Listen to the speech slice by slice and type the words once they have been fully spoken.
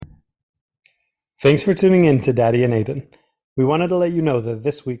Thanks for tuning in to Daddy and Aiden. We wanted to let you know that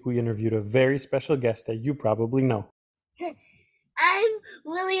this week we interviewed a very special guest that you probably know. I'm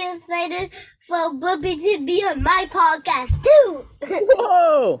really excited for Blippi to be on my podcast too.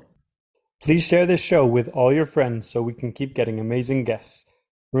 Whoa! Please share this show with all your friends so we can keep getting amazing guests.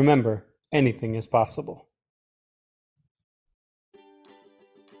 Remember, anything is possible.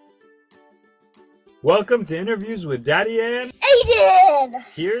 Welcome to Interviews with Daddy and Aiden!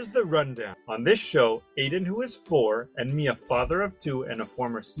 Here's the rundown. On this show, Aiden, who is 4, and me, a father of 2 and a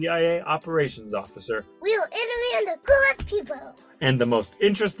former CIA operations officer, We'll interview the coolest people. And the most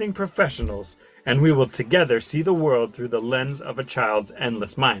interesting professionals, and we will together see the world through the lens of a child's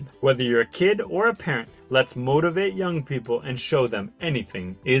endless mind. Whether you're a kid or a parent, let's motivate young people and show them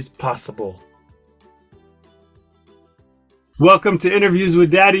anything is possible. Welcome to Interviews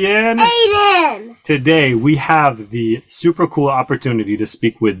with Daddy and Aiden! Today we have the super cool opportunity to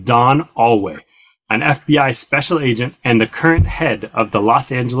speak with Don Alway, an FBI special agent and the current head of the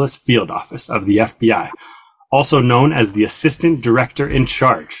Los Angeles field office of the FBI, also known as the assistant director in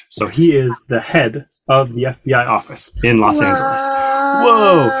charge. So he is the head of the FBI office in Los Angeles.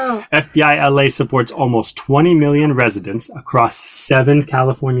 Whoa! FBI LA supports almost 20 million residents across 7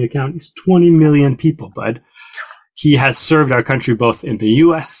 California counties. 20 million people, bud. He has served our country both in the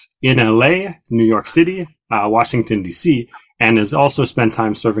U.S., in L.A., New York City, Washington, D.C., and has also spent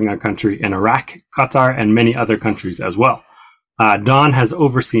time serving our country in Iraq, Qatar, and many other countries as well. Don has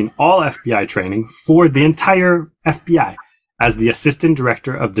overseen all FBI training for the entire FBI as the assistant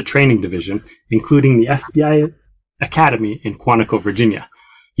director of the training division, including the FBI Academy in Quantico, Virginia.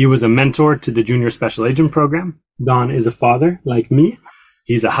 He was a mentor to the Junior Special Agent Program. Don is a father, like me.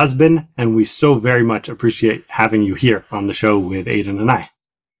 He's a husband, and we so very much appreciate having you here on the show with Aiden and I.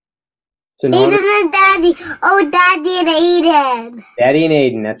 Aiden and Daddy. Oh, Daddy and Aiden. Daddy and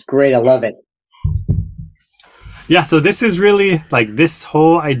Aiden. That's great. I love it. Yeah, so this is really, this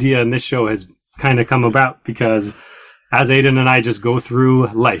whole idea in this show has kind of come about because as Aiden and I just go through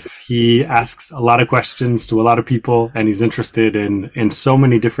life, he asks a lot of questions to a lot of people, and he's interested in so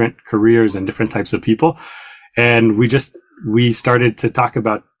many different careers and different types of people. And we started to talk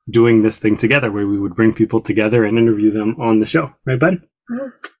about doing this thing together where we would bring people together and interview them on the show. Right, bud? Mm-hmm.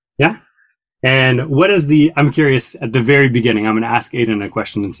 Yeah? And I'm curious, at the very beginning, I'm going to ask Aiden a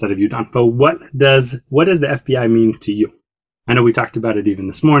question instead of you, Don, but what does the FBI mean to you? I know we talked about it even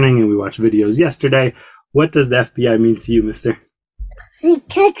this morning and we watched videos yesterday. What does the FBI mean to you, mister? They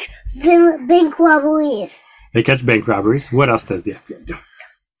catch bank robberies. They catch bank robberies. What else does the FBI do?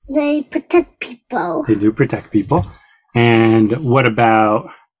 They protect people. They do protect people. And what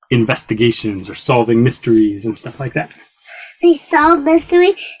about investigations or solving mysteries and stuff like that? They solve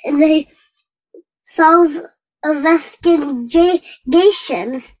mystery and they solve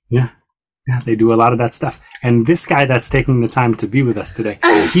investigations. Yeah, they do a lot of that stuff. And this guy that's taking the time to be with us today,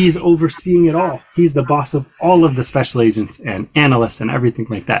 he's overseeing it all. He's the boss of all of the special agents and analysts and everything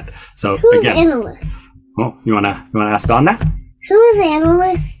like that. So who's analyst? Well, you wanna ask Don that? Who is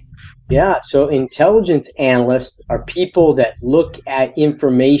analyst? Yeah, so intelligence analysts are people that look at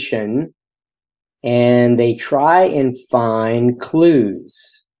information and they try and find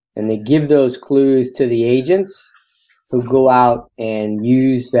clues. And they give those clues to the agents who go out and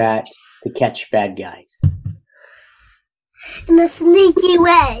use that to catch bad guys. In a sneaky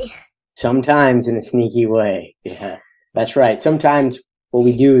way. Sometimes in a sneaky way. Yeah, that's right. Sometimes what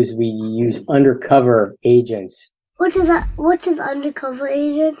we do is we use undercover agents. What is that? What is undercover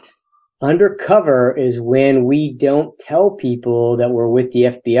agent? Undercover is when we don't tell people that we're with the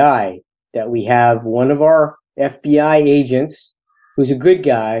FBI, that we have one of our FBI agents who's a good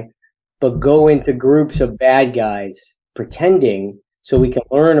guy, but go into groups of bad guys pretending so we can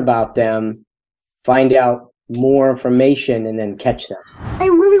learn about them, find out more information, and then catch them. I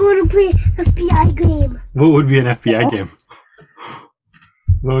really want to play an FBI game. What would be an FBI game?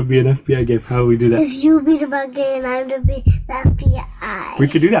 What would be an FBI game? How would we do that? If you be the bad guy and I'm to be the FBI. We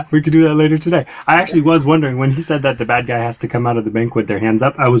could do that. We could do that later today. I actually was wondering, when he said that the bad guy has to come out of the bank with their hands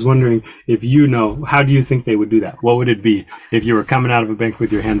up, I was wondering if you know, how do you think they would do that? What would it be if you were coming out of a bank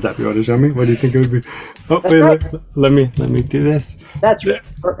with your hands up? You want to show me? What do you think it would be? Oh, wait, let me do this. That's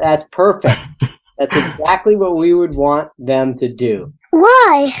perfect. That's exactly what we would want them to do.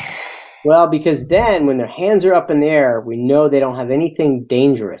 Why? Well, because then when their hands are up in the air, we know they don't have anything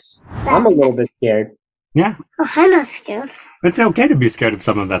dangerous. I'm a little bit scared. Yeah. Oh, I'm not scared. It's okay to be scared of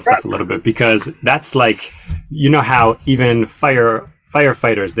some of that stuff a little bit, because that's like, you know how even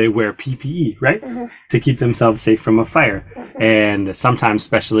firefighters, they wear PPE, right? Mm-hmm. To keep themselves safe from a fire. Mm-hmm. And sometimes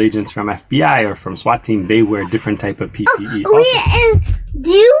special agents from FBI or from SWAT team, they wear different type of PPE. And do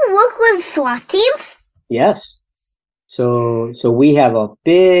you work with SWAT teams? Yes. So we have a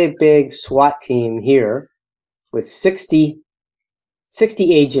big SWAT team here with 60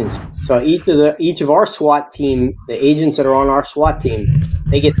 agents. So each of our SWAT team, the agents that are on our SWAT team,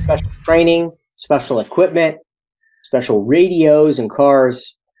 they get special training, special equipment, special radios and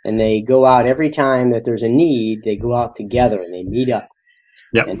cars, and they go out every time that there's a need. They go out together and they meet up.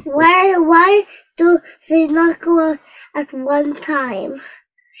 Yep. And Why do they not go out at one time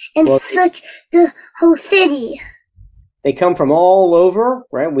in such the whole city? they come from all over,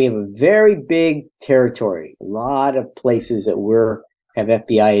 right? We have a very big territory, a lot of places that have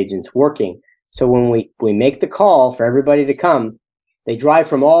FBI agents working. So when we make the call for everybody to come, they drive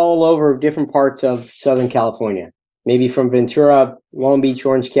from all over different parts of Southern California, maybe from Ventura, Long Beach,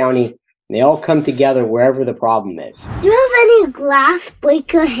 Orange County, and they all come together wherever the problem is. Do you have any glass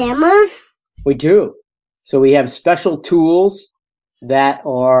breaker hammers? We do. So we have special tools that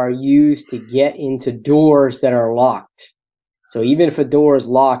are used to get into doors that are locked. So even if a door is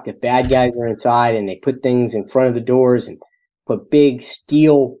locked, if bad guys are inside and they put things in front of the doors and put big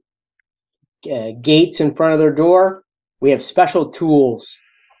steel gates in front of their door, we have special tools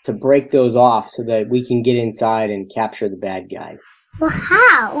to break those off so that we can get inside and capture the bad guys. Well,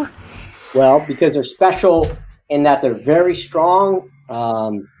 how? Well, because they're special in that they're very strong.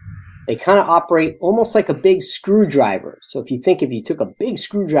 They kind of operate almost like a big screwdriver. So if you took a big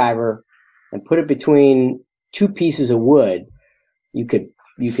screwdriver and put it between two pieces of wood, you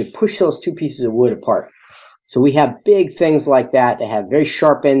could push those two pieces of wood apart. So we have big things like that have very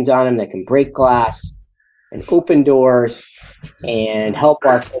sharp ends on them that can break glass and open doors and help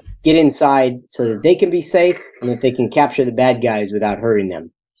our folks get inside so that they can be safe and that they can capture the bad guys without hurting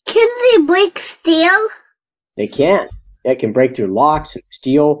them. Can they break steel? They can. They can break through locks and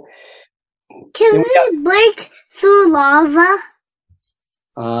steel. Can they break through lava?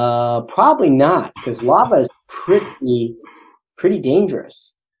 Probably not, because lava is pretty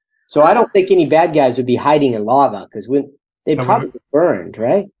dangerous. So I don't think any bad guys would be hiding in lava, because they'd probably be burned,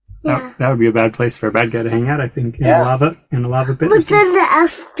 right? Yeah. That would be a bad place for a bad guy to hang out, I think, in a lava pit. But then the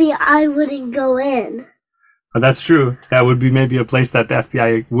FBI wouldn't go in. Oh, that's true. That would be maybe a place that the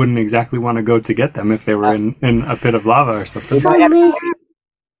FBI wouldn't exactly want to go to get them if they were in a pit of lava or something. So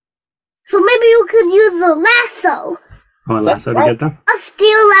maybe you could use a lasso. Oh, a lasso to get them? A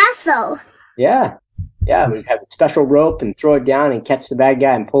steel lasso. Yeah. Yeah, we'd have a special rope and throw it down and catch the bad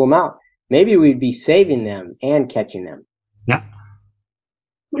guy and pull him out. Maybe we'd be saving them and catching them. Yeah.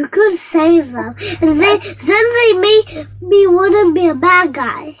 You could save them. And then they wouldn't be a bad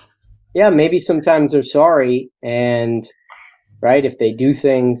guy. Yeah, maybe sometimes they're sorry, and right, if they do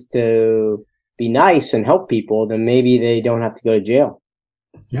things to be nice and help people, then maybe they don't have to go to jail.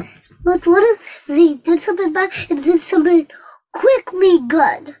 Yeah. But what if they did something bad and did something quickly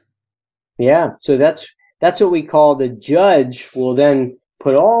good? Yeah, so that's what we call the judge will then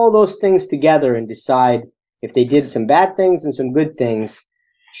put all those things together and decide if they did some bad things and some good things.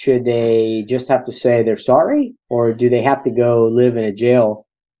 Should they just have to say they're sorry, or do they have to go live in a jail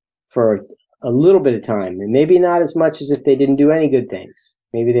for a little bit of time? And maybe not as much as if they didn't do any good things.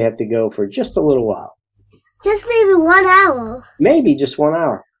 Maybe they have to go for just a little while. Just maybe 1 hour. Maybe just 1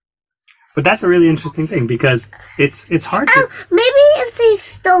 hour. But that's a really interesting thing because it's hard to... Maybe if they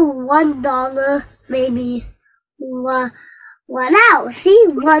stole $1, maybe 1 hour. See?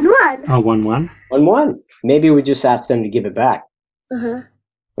 1. Oh, 1-1? 1-1. Maybe we just ask them to give it back. Uh-huh.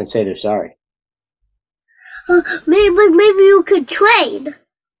 And say they're sorry. Maybe you could trade.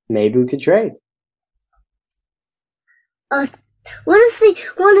 Maybe we could trade. What if they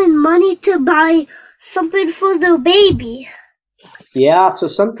wanted money to buy something for their baby? Yeah, so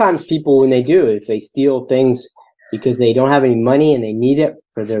sometimes people, when they do, if they steal things because they don't have any money and they need it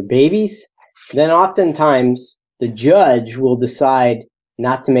for their babies, then oftentimes the judge will decide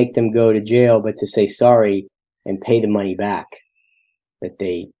not to make them go to jail, but to say sorry and pay the money back that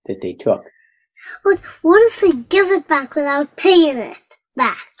they took. But what if they give it back without paying it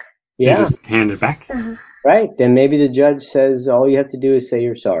back? Yeah. They just hand it back? Uh-huh. Right. Then maybe the judge says all you have to do is say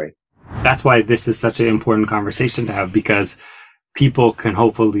you're sorry. That's why this is such an important conversation to have, because people can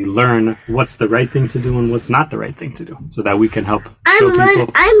hopefully learn what's the right thing to do and what's not the right thing to do, so that we can help show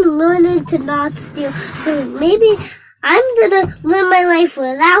people. I'm learning to not steal, so maybe I'm gonna live my life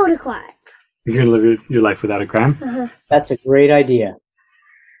without a crime. You're gonna live your life without a crime? Uh-huh. That's a great idea.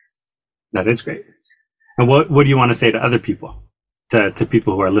 That is great. And what do you want to say to other people, to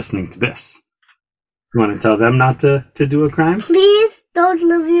people who are listening to this? You want to tell them not to do a crime? Please don't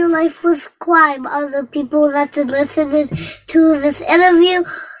live your life with crime. Other people that are listening to this interview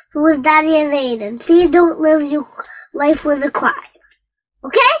with Daddy and Aiden, please don't live your life with a crime.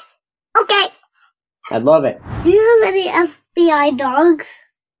 Okay? Okay. I love it. Do you have any FBI dogs?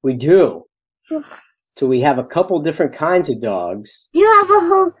 We do. So we have a couple different kinds of dogs. Do you have a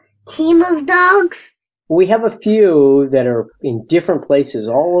whole team of dogs? We have a few that are in different places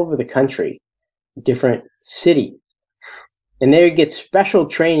all over the country, different cities. And they get special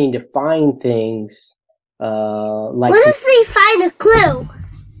training to find things like... What if they find a clue?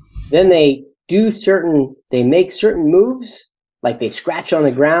 Then they make certain moves, like they scratch on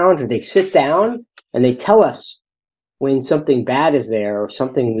the ground or they sit down, and they tell us when something bad is there or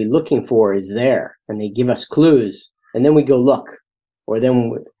something we're looking for is there, and they give us clues, and then we go look. Or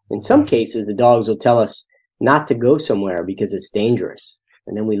then, in some cases, the dogs will tell us not to go somewhere because it's dangerous,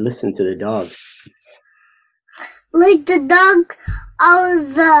 and then we listen to the dogs. Like the dog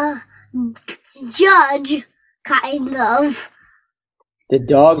of the judge, kind of. The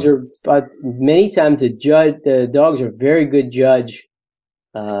dogs are, many times the dogs are very good judge.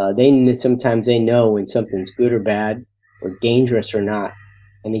 Sometimes they know when something's good or bad, or dangerous or not.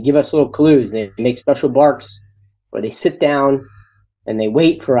 And they give us little clues. They make special barks, or they sit down and they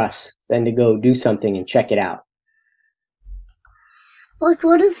wait for us then to go do something and check it out. But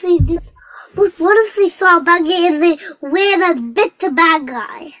what if they did? But what if they saw a bad guy and they ran and bit the bad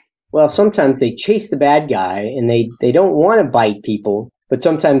guy? Well, sometimes they chase the bad guy and they don't want to bite people, but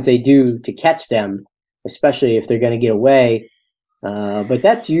sometimes they do to catch them, especially if they're going to get away. But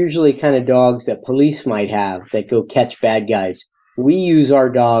that's usually kind of dogs that police might have that go catch bad guys. We use our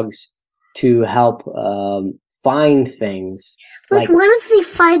dogs to help find things. But what if they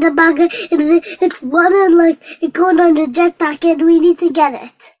find a bad guy and it's running it's going on a jetpack and we need to get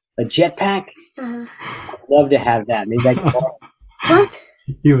it? A jetpack? I'd love to have that. Maybe I can borrow. What?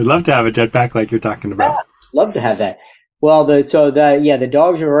 You would love to have a jetpack like you're talking about. Yeah, love to have that. Well, the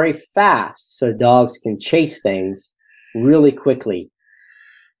dogs are very fast, so dogs can chase things really quickly.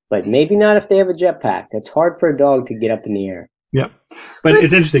 But maybe not if they have a jetpack. It's hard for a dog to get up in the air. Yeah. But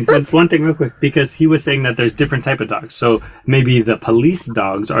it's interesting. But one thing real quick, because he was saying that there's different type of dogs. So maybe the police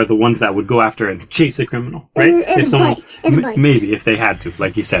dogs are the ones that would go after and chase a criminal, right? Maybe if they had to,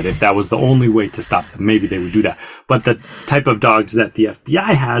 like you said, if that was the only way to stop them, maybe they would do that. But the type of dogs that the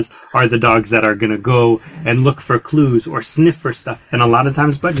FBI has are the dogs that are going to go and look for clues or sniff for stuff. And a lot of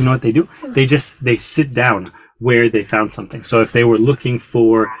times, but you know what they do? They sit down where they found something. So if they were looking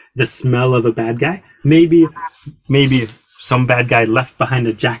for the smell of a bad guy, maybe some bad guy left behind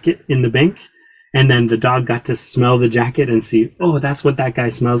a jacket in the bank, and then the dog got to smell the jacket and see, oh, that's what that guy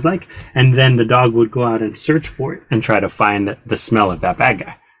smells like. And then the dog would go out and search for it and try to find the smell of that bad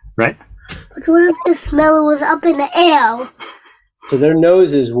guy, right? But what if the smell was up in the air? So their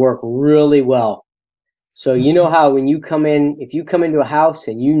noses work really well. So you know how when if you come into a house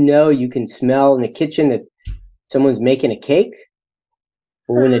and you can smell in the kitchen that someone's making a cake?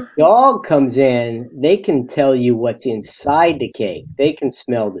 Well, when a dog comes in, they can tell you what's inside the cake. They can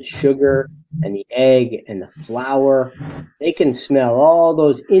smell the sugar and the egg and the flour. They can smell all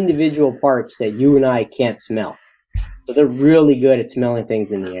those individual parts that you and I can't smell. So they're really good at smelling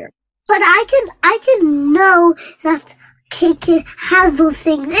things in the air. But I can know that cake has those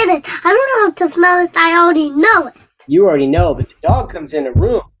things in it. I don't have to smell it. I already know it. You already know, but the dog comes in a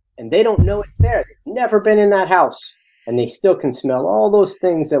room and they don't know it's there. They've never been in that house. And they still can smell all those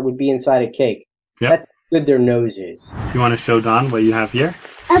things that would be inside a cake. Yep. That's how good their nose is. You want to show Don what you have here?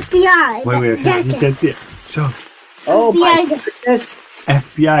 FBI. Wait, you can't see it. Show. Oh, FBI. my goodness.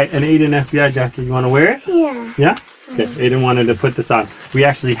 FBI, an Aiden FBI jacket. You want to wear it? Yeah. Yeah? Okay, Aiden wanted to put this on. We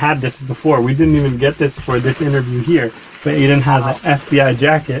actually had this before. We didn't even get this for this interview here. But Aiden has an FBI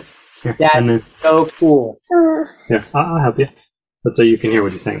jacket. Here, That's so cool. Here, I'll help you. But so you can hear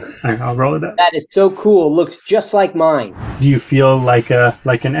what he's saying. I'll roll it up. That is so cool. Looks just like mine. Do you feel like an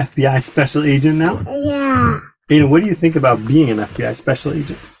FBI special agent now? Yeah. Aiden, what do you think about being an FBI special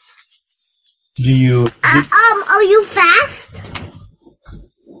agent? Are you fast?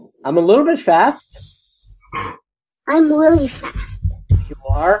 I'm a little bit fast. I'm really fast. You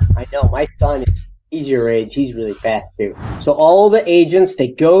are? I know. My son, he's your age. He's really fast, too. So all the agents, they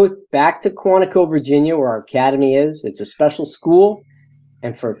go back to Quantico, Virginia, where our academy is. It's a special school.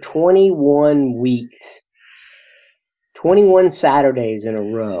 And for 21 weeks, 21 Saturdays in a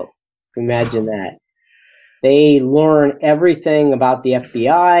row, imagine that. They learn everything about the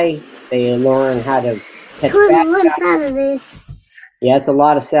FBI. They learn how to catch bad guys. Saturdays. Yeah, it's a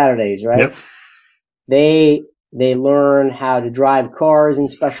lot of Saturdays, right? Yep. They learn how to drive cars in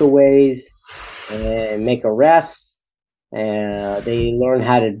special ways and make arrests. They learn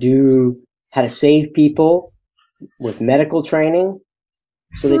how to save people with medical training.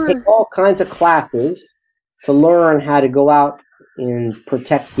 So they take all kinds of classes to learn how to go out and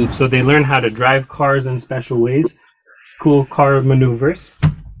protect people. So they learn how to drive cars in special ways, cool car maneuvers.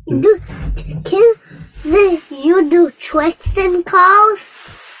 You do tricks in cars?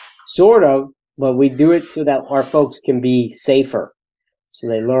 Sort of, but we do it so that our folks can be safer. So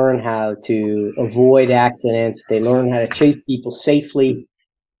they learn how to avoid accidents. They learn how to chase people safely.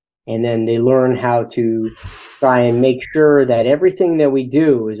 And then they learn how to try and make sure that everything that we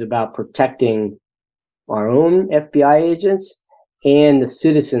do is about protecting our own FBI agents and the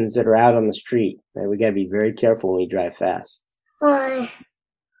citizens that are out on the street. And we got to be very careful when we drive fast.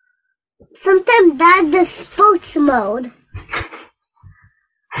 Sometimes Dad does sports mode.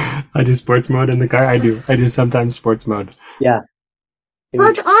 I do sports mode in the car. I do sometimes sports mode. Yeah.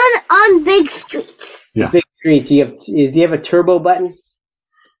 But on big streets. Yeah. Big streets. Does he have a turbo button?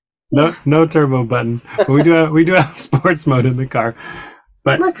 No turbo button. But we do have sports mode in the car.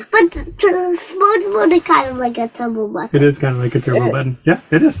 But sports mode is kind of like a turbo button. It is kind of like a turbo button. Yeah,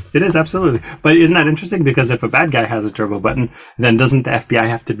 it is. It is, absolutely. But isn't that interesting? Because if a bad guy has a turbo button, then doesn't the FBI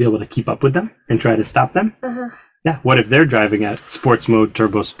have to be able to keep up with them and try to stop them? Uh-huh. Yeah. What if they're driving at sports mode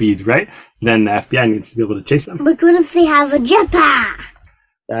turbo speed, right? Then the FBI needs to be able to chase them. But what if they have a jetpack?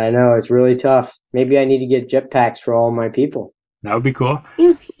 I know, it's really tough. Maybe I need to get jetpacks for all my people. That would be cool.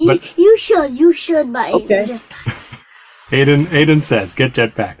 You should buy jetpacks. Aiden says, get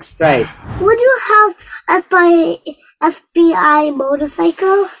jetpacks. Right. Would you have FBI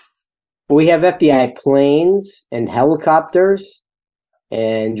motorcycle? We have FBI planes and helicopters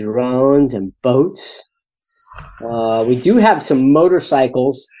and drones and boats. We do have some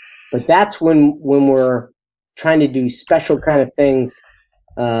motorcycles, but that's when we're trying to do special kind of things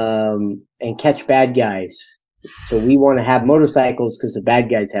and catch bad guys. So we want to have motorcycles because the bad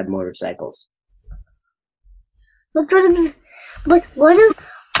guys have motorcycles. What if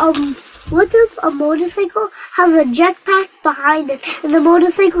a motorcycle has a jetpack behind it and the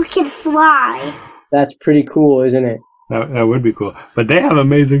motorcycle can fly? That's pretty cool, isn't it? That would be cool. But they have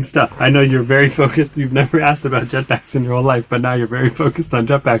amazing stuff. I know you're very focused. You've never asked about jetpacks in your whole life, but now you're very focused on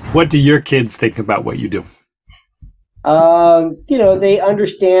jetpacks. What do your kids think about what you do? They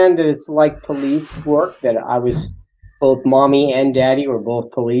understand that it's like police work, that I was both mommy and daddy were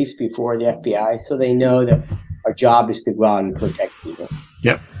both police before the FBI, so they know that our job is to go out and protect people.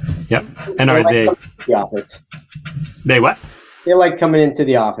 Yep. And are they the office? They what? They like coming into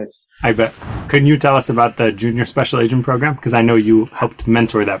the office. I bet. Couldn't you tell us about the Junior Special Agent Program? Because I know you helped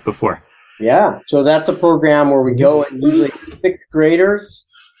mentor that before. Yeah. So that's a program where we go and usually sixth graders,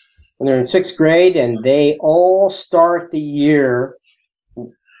 and they're in sixth grade, and they all start the year.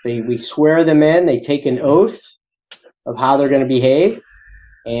 We swear them in. They take an oath of how they're going to behave,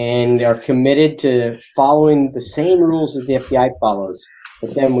 and they're committed to following the same rules as the FBI follows.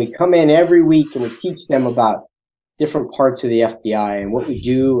 But then we come in every week and we teach them about different parts of the FBI and what we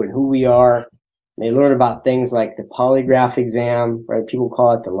do and who we are. And they learn about things like the polygraph exam, right? People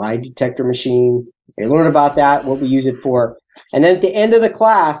call it the lie detector machine. They learn about that, what we use it for. And then at the end of the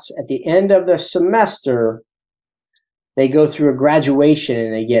class, at the end of the semester, they go through a graduation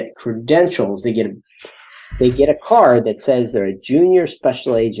and they get credentials. They get a card that says they're a junior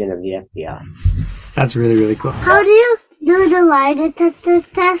special agent of the FBI. That's really, really cool. How do you do the lie detector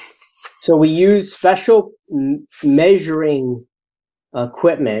test? So we use special measuring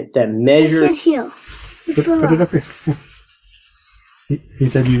equipment that measures. Here. Put it up here. He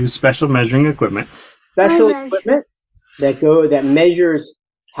said you use special measuring equipment. Special equipment that measures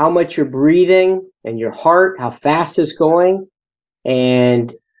how much you're breathing and your heart, how fast it's going,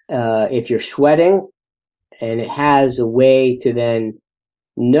 and if you're sweating. And it has a way to then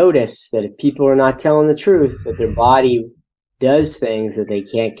notice that if people are not telling the truth, that their body does things that they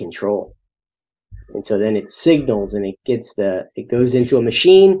can't control. And so then it signals and it goes into a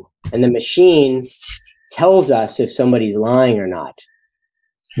machine, and the machine tells us if somebody's lying or not.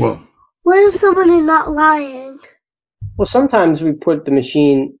 Whoa. What if someone is not lying? Well, sometimes we put the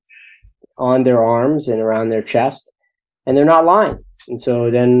machine on their arms and around their chest, and they're not lying. And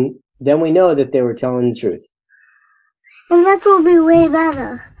so then we know that they were telling the truth. And that will be way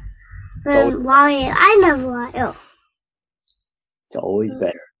better than lying. I never lie. Oh. It's always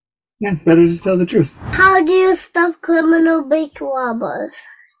better. Yeah, better to tell the truth. How do you stop criminal bank robbers?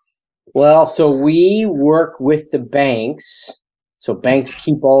 Well, so we work with the banks. So banks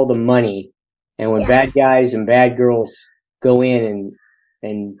keep all the money. And when bad guys and bad girls go in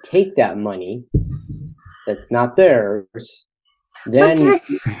and take that money that's not theirs, then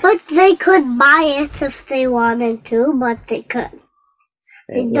but they could buy it if they wanted to, but they couldn't.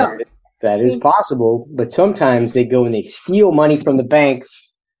 They don't. That is possible, but sometimes they go and they steal money from the banks,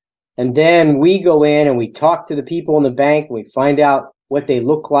 And then we go in and we talk to the people in the bank. And we find out what they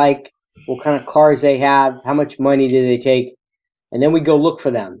look like, what kind of cars they have, how much money do they take. And then we go look for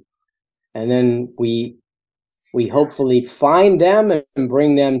them. And then we hopefully find them and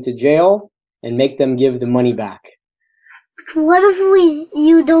bring them to jail and make them give the money back. What if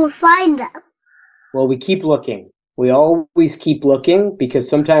you don't find them? Well, we keep looking. We always keep looking because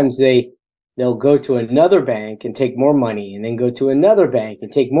sometimes they'll go to another bank and take more money and then go to another bank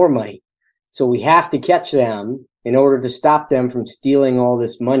and take more money. So we have to catch them in order to stop them from stealing all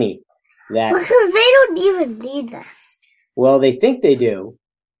this money. Because they don't even need this. Well, they think they do,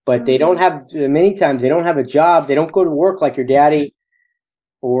 but they don't have, many times they don't have a job. They don't go to work like your daddy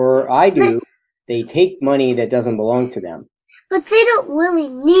or I do. They take money that doesn't belong to them. But they don't really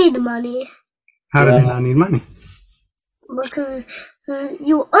need money. How do they not need money? Because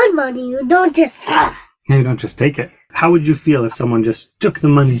you earn money, you don't just... You don't just take it. How would you feel if someone just took the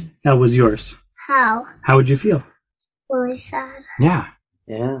money that was yours? How? How would you feel? Really sad. Yeah.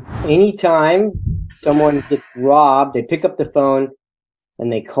 Yeah. Anytime someone gets robbed, they pick up the phone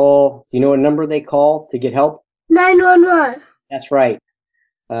and they call. Do you know what number they call to get help? 911. That's right.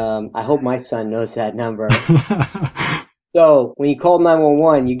 I hope my son knows that number. So when you call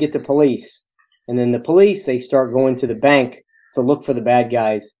 911, you get the police. And then the police, they start going to the bank to look for the bad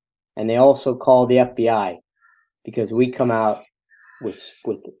guys. And they also call the FBI because we come out with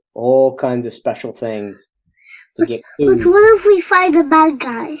all kinds of special things to get clues. But what if we find a bad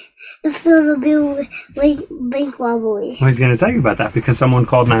guy? If there's a big bank robbery? Well, he's going to tell you about that because someone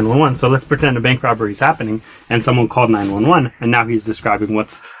called 911. So let's pretend a bank robbery is happening and someone called 911. And now he's describing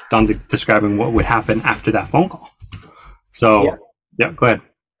Don's describing what would happen after that phone call. So, yeah, go ahead.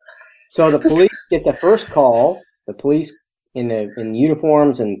 So the police get the first call. The police in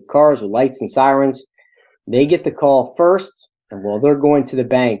uniforms and cars with lights and sirens, they get the call first. And while they're going to the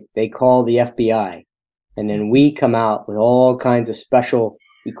bank, they call the FBI. And then we come out with all kinds of special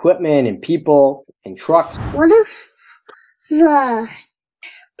equipment and people and trucks. What if the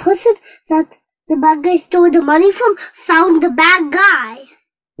person that the bad guy stole the money from found the bad guy?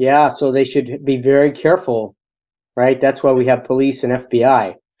 Yeah, so they should be very careful, right? That's why we have police and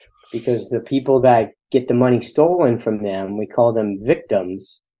FBI, because the people that get the money stolen from them, we call them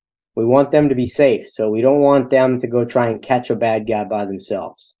victims. We want them to be safe, so we don't want them to go try and catch a bad guy by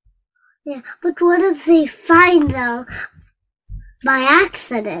themselves. Yeah, but what if they find them by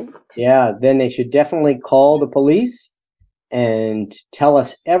accident? Yeah, then they should definitely call the police and tell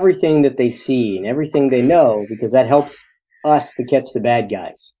us everything that they see and everything they know, because that helps us to catch the bad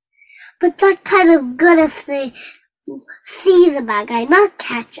guys. But that's kind of good if they see the bad guy, not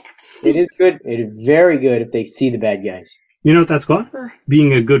catch it. It is good. It is very good if they see the bad guys. You know what that's called?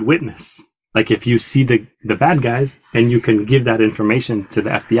 Being a good witness. Like if you see the bad guys and you can give that information to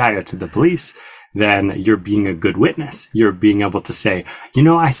the FBI or to the police, then you're being a good witness. You're being able to say, you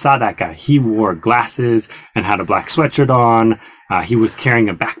know, I saw that guy. He wore glasses and had a black sweatshirt on. He was carrying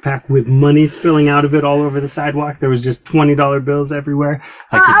a backpack with money spilling out of it all over the sidewalk. There was just $20 bills everywhere.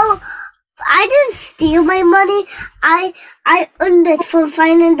 I didn't steal my money. I earned it from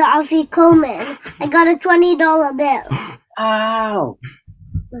finding the Afikoman. I got a $20 bill. Wow.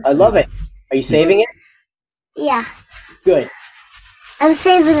 I love it. Are you saving it? Yeah. Good. I'm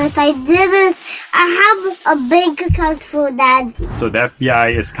saving it. I have a bank account for Daddy. So the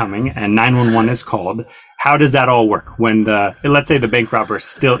FBI is coming and 911 is called. How does that all work when let's say the bank robber is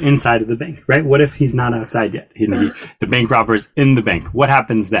still inside of the bank, right? What if he's not outside yet? The bank robber is in the bank. What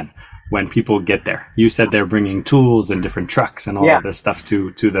happens then when people get there? You said they're bringing tools and different trucks and all of this stuff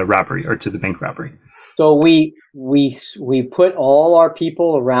to the robbery or to the bank robbery. So we put all our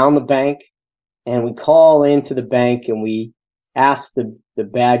people around the bank and we call into the bank and we ask the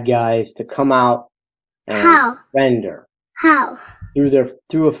bad guys to come out and surrender. How?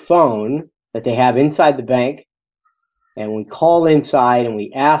 Through a phone that they have inside the bank, and we call inside and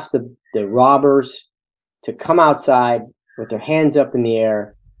we ask the robbers to come outside with their hands up in the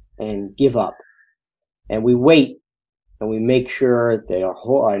air and give up. And we wait and we make sure they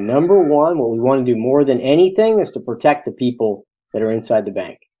are number one. What we want to do more than anything is to protect the people that are inside the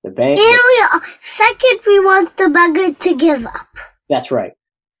bank. Second, we want the bad guy to give up. That's right.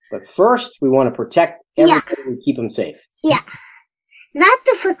 But first, we want to protect everything and keep them safe. Yeah. That's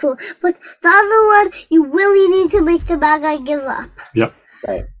the first one. But the other one, you really need to make the bad guy give up. Yep.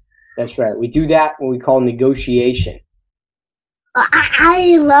 Right. That's right. We do that when we call negotiation.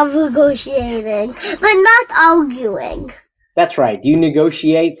 I love negotiating, but not arguing. That's right. Do you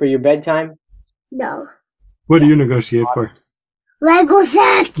negotiate for your bedtime? No. What do you negotiate for? Lego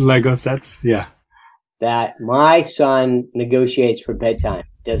sets. Lego sets? Yeah. That my son negotiates for bedtime.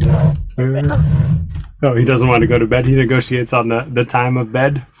 Doesn't. Oh, he doesn't want to go to bed. He negotiates on the time of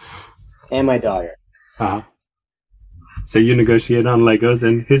bed. And my daughter. Uh-huh. So you negotiate on Legos,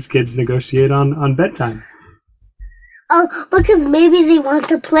 and his kids negotiate on bedtime. Oh, because maybe they want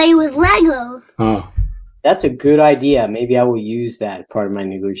to play with Legos. Oh. That's a good idea. Maybe I will use that part of my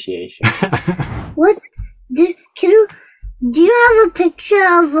negotiation. What? Do you have a picture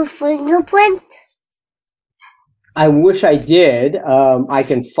of a fingerprint? I wish I did. I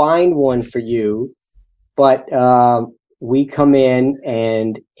can find one for you, but we come in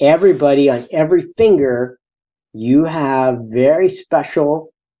and everybody on every finger, you have very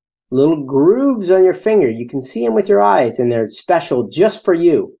special little grooves on your finger. You can see them with your eyes, and they're special just for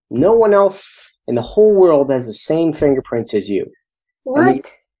you. No one else in the whole world has the same fingerprints as you. What?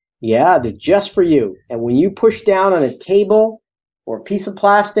 Yeah, they're just for you. And when you push down on a table or a piece of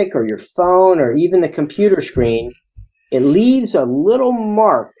plastic or your phone or even the computer screen, it leaves a little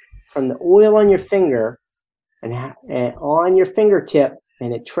mark from the oil on your finger and on your fingertip,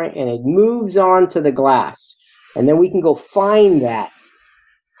 and it moves on to the glass. And then we can go find that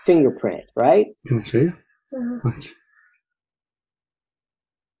fingerprint, right? Can I show you? Watch.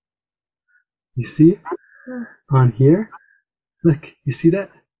 You see it? On here? Look, you see that?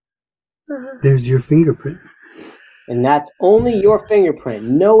 There's your fingerprint. And that's only your fingerprint.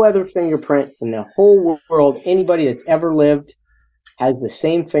 No other fingerprint in the whole world, anybody that's ever lived, has the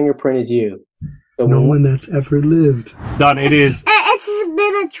same fingerprint as you. So no one that's ever lived. Don, it is. It's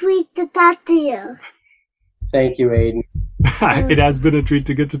been a treat to talk to you. Thank you, Aiden. It has been a treat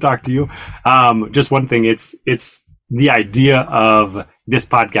to get to talk to you. Just one thing, it's the idea of this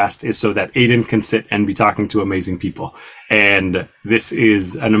podcast is so that Aiden can sit and be talking to amazing people. And this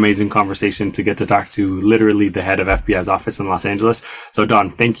is an amazing conversation to get to talk to literally the head of FBI's office in Los Angeles. So Don,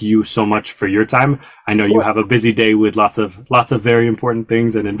 thank you so much for your time. I know you have a busy day with lots of very important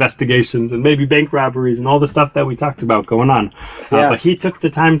things and investigations and maybe bank robberies and all the stuff that we talked about going on. Yeah. But he took the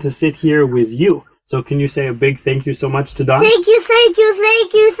time to sit here with you. So can you say a big thank you so much to Don? Thank you, thank you,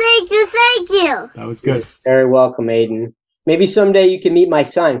 thank you, thank you, thank you. That was good. Very welcome, Aiden. Maybe someday you can meet my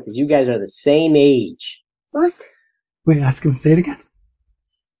son, because you guys are the same age. What? Wait, ask him. Say it again.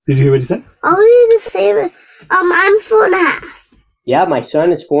 Did you hear what he said? I'll be the same. I'm 4.5. Yeah, my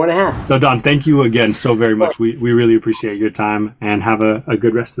son is 4.5. So Don, thank you again so very much. We really appreciate your time, and have a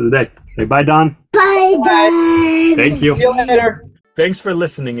good rest of the day. Say bye, Don. Bye, Dad. Thank you. See you later. Thanks for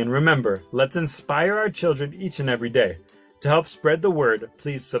listening, and remember, let's inspire our children each and every day. To help spread the word,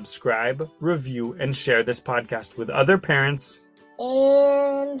 please subscribe, review, and share this podcast with other parents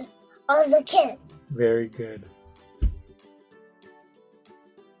And other kids. Very good.